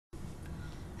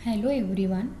Hello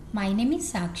everyone, my name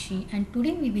is Sakshi and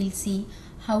today we will see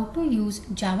how to use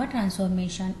Java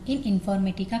transformation in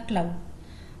Informatica Cloud.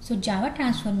 So Java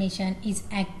transformation is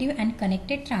active and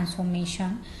connected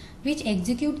transformation which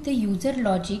execute the user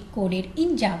logic coded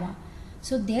in Java.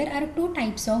 So there are two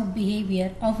types of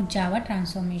behavior of Java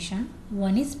transformation.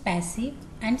 One is passive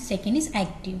and second is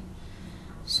active.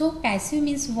 So passive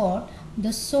means what?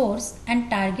 The source and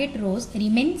target rows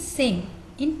remain same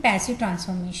in passive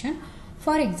transformation.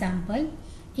 For example,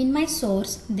 in my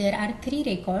source there are 3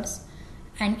 records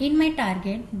and in my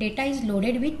target data is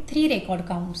loaded with 3 record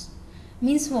counts.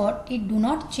 Means what? It do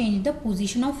not change the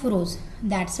position of rows.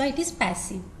 That's why it is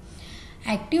passive.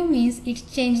 Active means it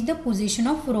change the position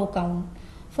of row count.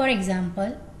 For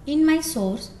example, in my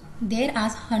source there are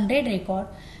 100 record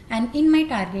and in my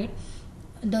target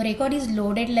the record is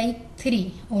loaded like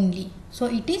 3 only. So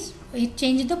it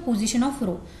changed the position of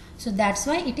row. So that's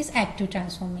why it is active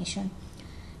transformation.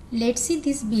 Let's see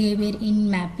this behavior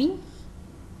in mapping.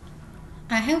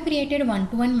 I have created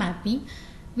one-to-one mapping.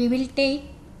 We will take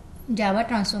Java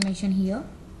transformation here.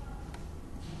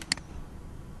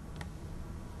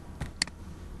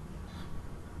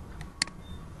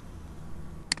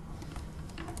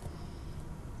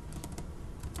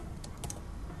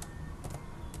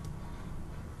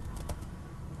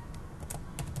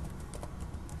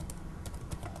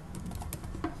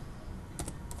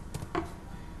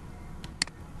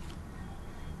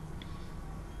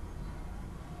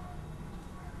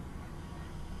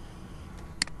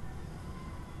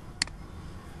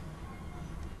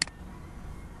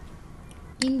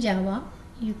 In Java,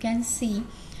 you can see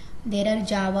there are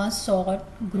Java sort,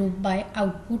 group by,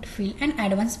 output field and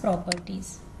advanced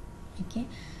properties. Okay,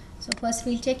 so first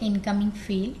we'll check incoming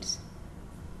fields.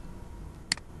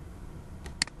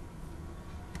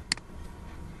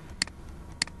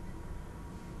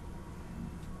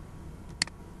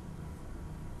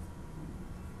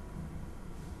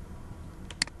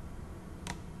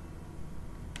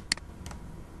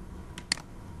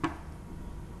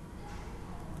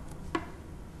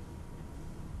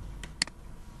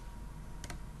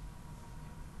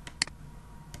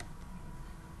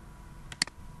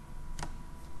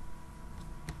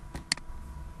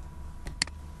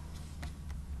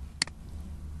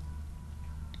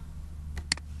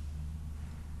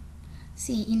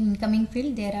 See, in incoming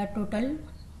field there are total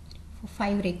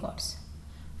 5 records,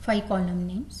 5 column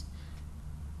names.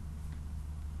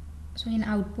 So in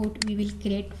output we will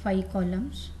create 5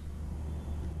 columns.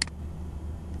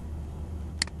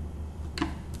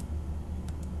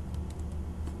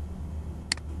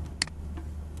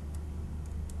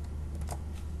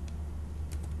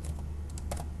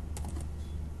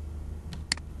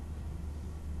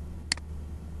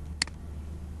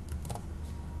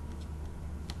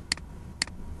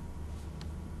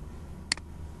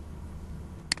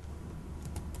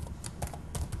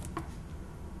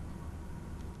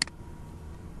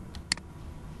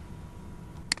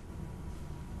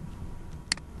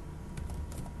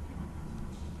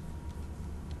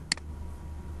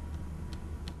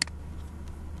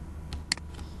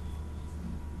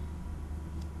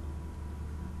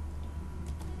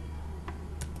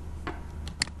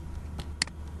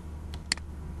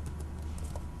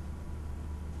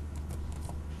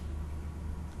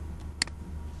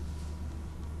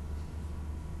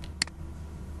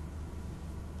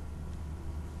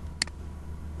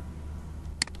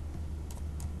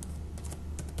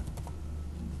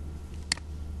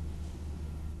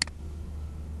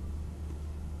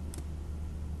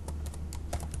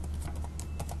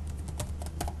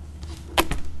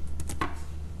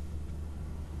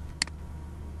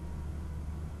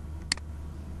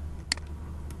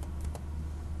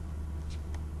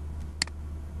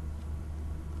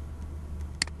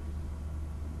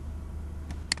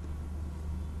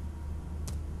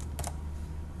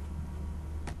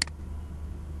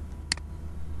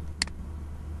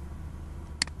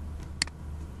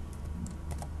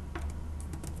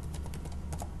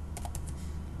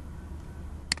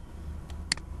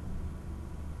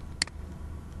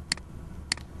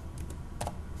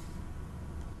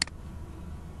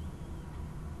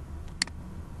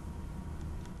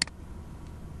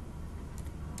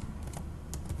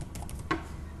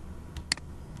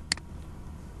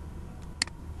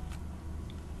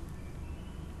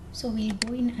 So we'll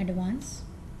go in advanced.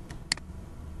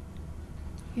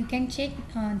 You can check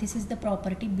this is the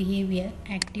property behavior,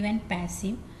 active and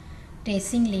passive,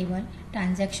 tracing level,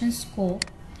 transaction scope.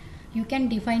 You can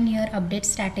define your update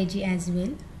strategy as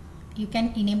well. You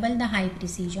can enable the high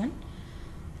precision.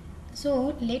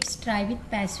 So let's try with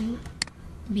passive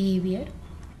behavior.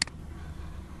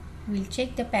 We'll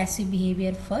check the passive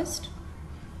behavior first.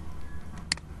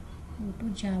 Go to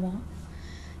Java.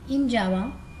 In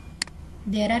Java,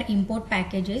 there are import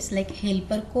packages like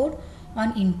helper code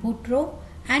on input row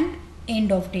and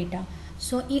end of data.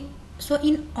 So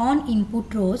in on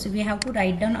input rows, we have to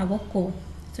write down our code.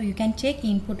 So you can check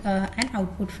input and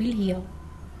output field here.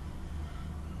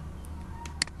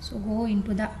 So go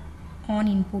into the on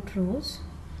input rows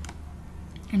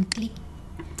and click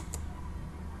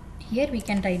here. We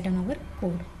can write down our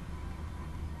code.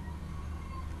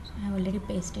 So I have already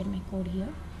pasted my code here.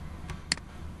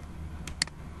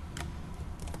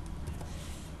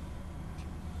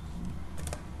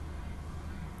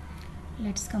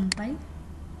 Let's compile.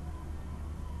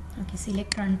 Okay,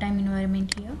 select runtime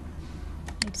environment here.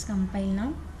 Let's compile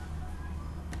now.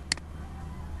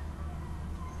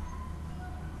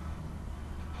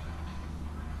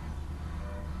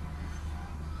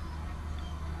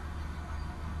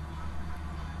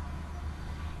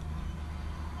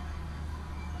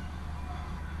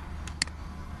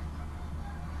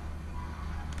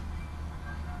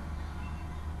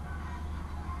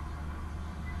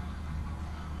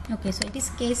 Okay, so it is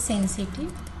case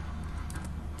sensitive.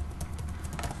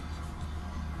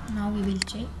 Now we will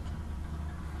check.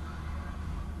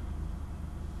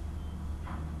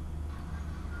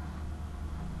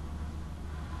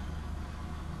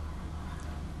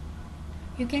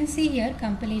 You can see here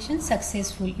compilation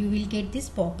successful. You will get this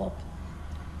pop-up.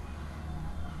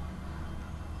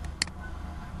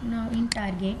 Now in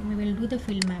target, we will do the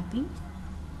field mapping.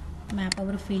 Map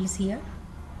our fields here.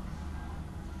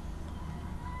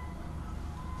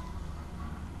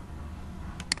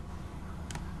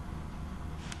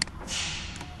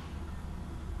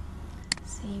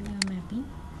 Save your mapping.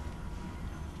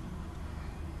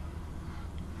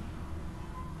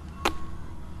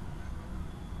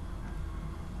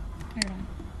 Run.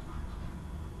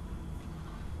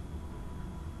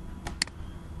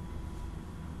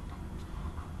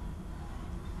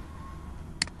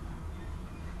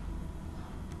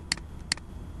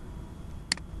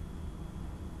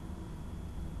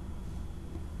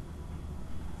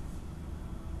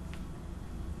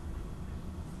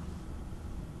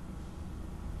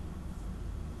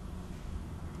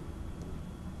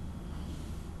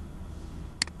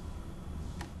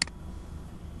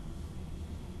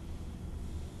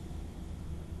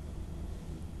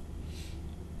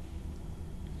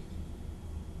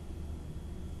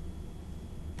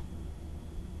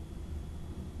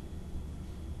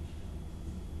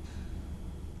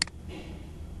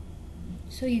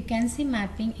 So you can see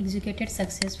mapping executed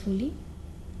successfully.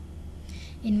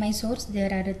 In my source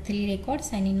there are 3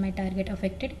 records and in my target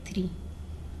affected 3.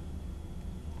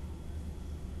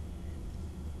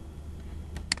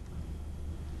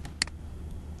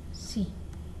 See.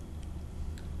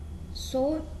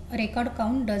 So record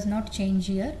count does not change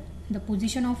here. The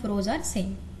position of rows are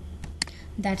same.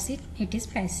 That's it. It is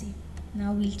passive.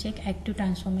 Now we'll check active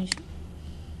transformation.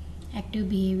 Active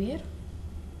behavior.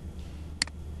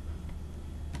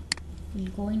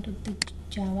 We'll go into the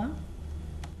Java,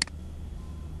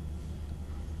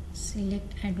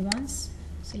 select advanced,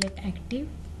 select active,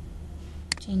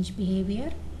 change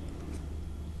behavior.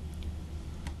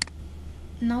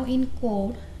 Now in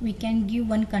code we can give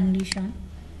one condition.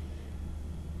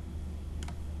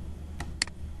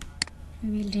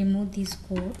 We will remove this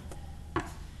code.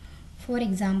 For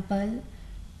example,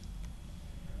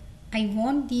 I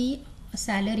want the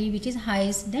salary which is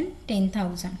highest than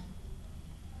 10,000.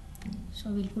 So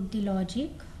we'll put the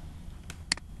logic.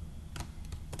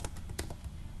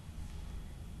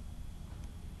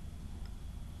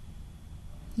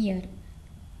 Here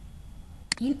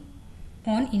in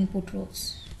on input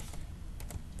rows.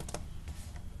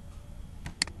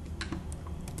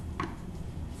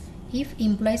 If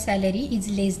employee salary is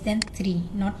less than 3,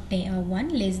 not 1,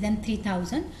 less than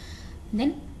 3,000,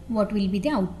 then what will be the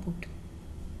output?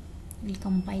 We'll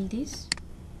compile this.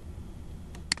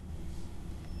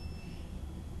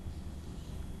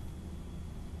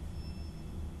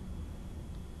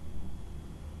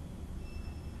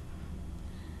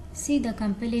 See, the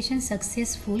compilation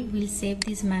successful. We'll save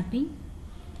this mapping.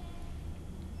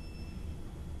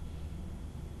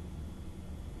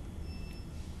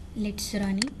 Let's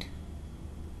run it.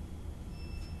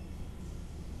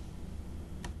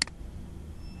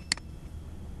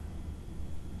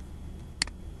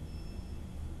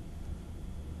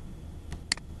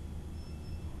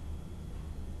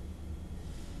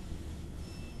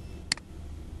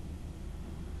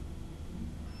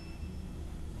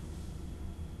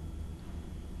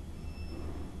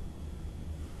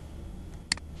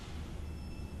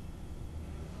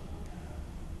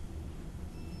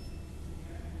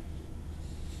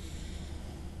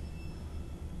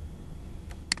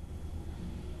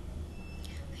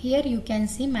 here you can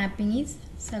see mapping is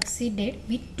succeeded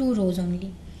with 2 rows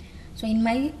only. So in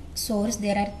my source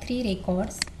there are 3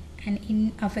 records and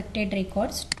in affected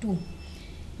records 2,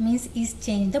 means is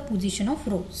change the position of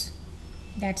rows,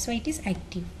 that's why it is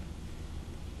active.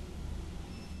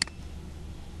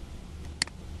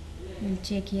 We'll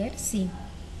check here, see,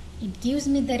 it gives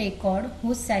me the record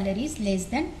whose salary is less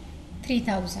than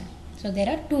 3000. So there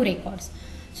are 2 records.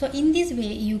 So in this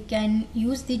way you can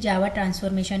use the Java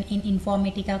transformation in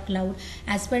Informatica Cloud.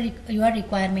 As per your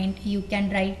requirement, you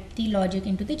can write the logic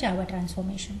into the Java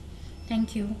transformation.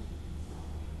 Thank you.